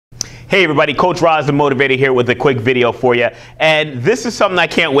Hey everybody, Coach Roz the Motivator here with a quick video for you. And this is something I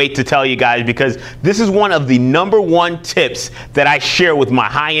can't wait to tell you guys because this is one of the #1 tips that I share with my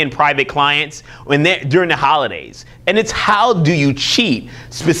high-end private clients during the holidays. And it's how do you cheat?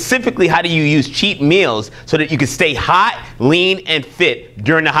 Specifically, how do you use cheat meals so that you can stay hot, lean, and fit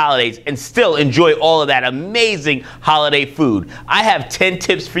during the holidays and still enjoy all of that amazing holiday food. I have 10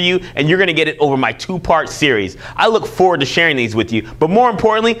 tips for you and you're gonna get it over my 2-part series. I look forward to sharing these with you, but more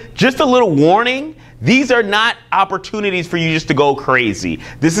importantly, just a little warning, these are not opportunities for you just to go crazy.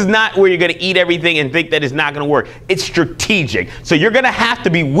 This is not where you're gonna eat everything and think that it's not gonna work. It's strategic. So you're gonna have to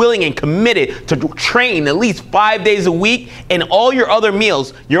be willing and committed to train at least 5 days a week, and all your other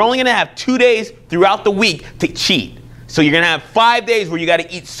meals, you're only gonna have 2 days throughout the week to cheat. So you're gonna have 5 days where you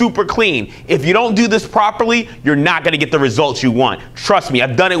gotta eat super clean. If you don't do this properly, you're not gonna get the results you want. Trust me,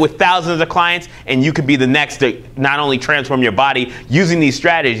 I've done it with thousands of clients, and you could be the next to not only transform your body using these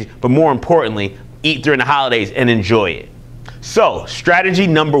strategies, but more importantly, eat during the holidays and enjoy it. So strategy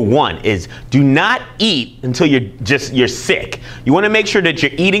 #1 is do not eat until you're sick. You want to make sure that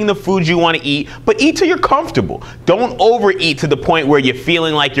you're eating the foods you want to eat, but eat till you're comfortable. Don't overeat to the point where you're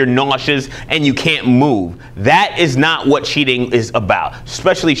feeling like you're nauseous and you can't move. That is not what cheating is about,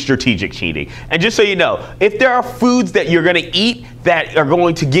 especially strategic cheating. And just so you know, if there are foods that you're going to eat that are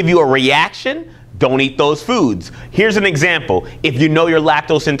going to give you a reaction, don't eat those foods. Here's an example. If you know you're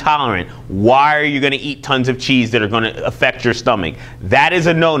lactose intolerant, why are you going to eat tons of cheese that are going to affect your stomach? That is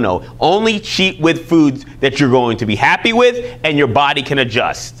a no-no. Only cheat with foods that you're going to be happy with and your body can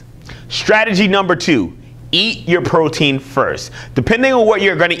adjust. Strategy #2. Eat your protein first. Depending on what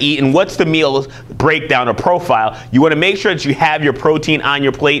you're going to eat and what's the meal breakdown or profile, you want to make sure that you have your protein on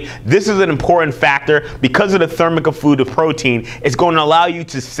your plate. This is an important factor because of the thermic of food of protein. It's going to allow you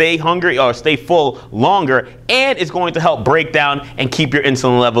to stay hungry or stay full longer, and it's going to help break down and keep your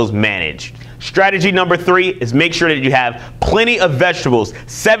insulin levels managed. Strategy #3 is make sure that you have plenty of vegetables,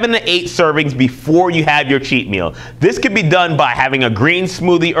 7 to 8 servings before you have your cheat meal. This can be done by having a green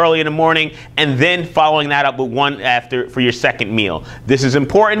smoothie early in the morning and then following that up with one after for your second meal. This is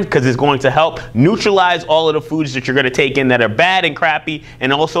important because it's going to help neutralize all of the foods that you're going to take in that are bad and crappy,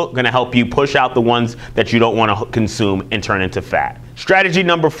 and also going to help you push out the ones that you don't want to consume and turn into fat. Strategy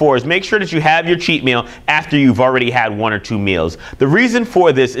 #4 is make sure that you have your cheat meal after you've already had 1 or 2 meals. The reason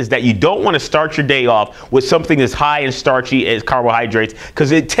for this is that you don't want to start your day off with something as high and starchy as carbohydrates,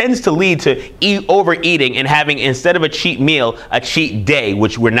 because it tends to lead to overeating and having, instead of a cheat meal, a cheat day,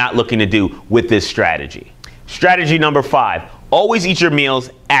 which we're not looking to do with this strategy. Strategy #5. Always eat your meals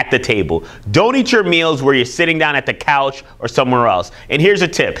at the table. Don't eat your meals where you're sitting down at the couch or somewhere else. And here's a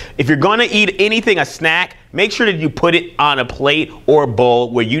tip. If you're gonna eat anything, a snack, make sure that you put it on a plate or a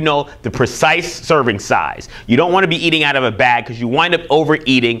bowl where you know the precise serving size. You don't wanna be eating out of a bag because you wind up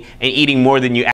overeating and eating more than you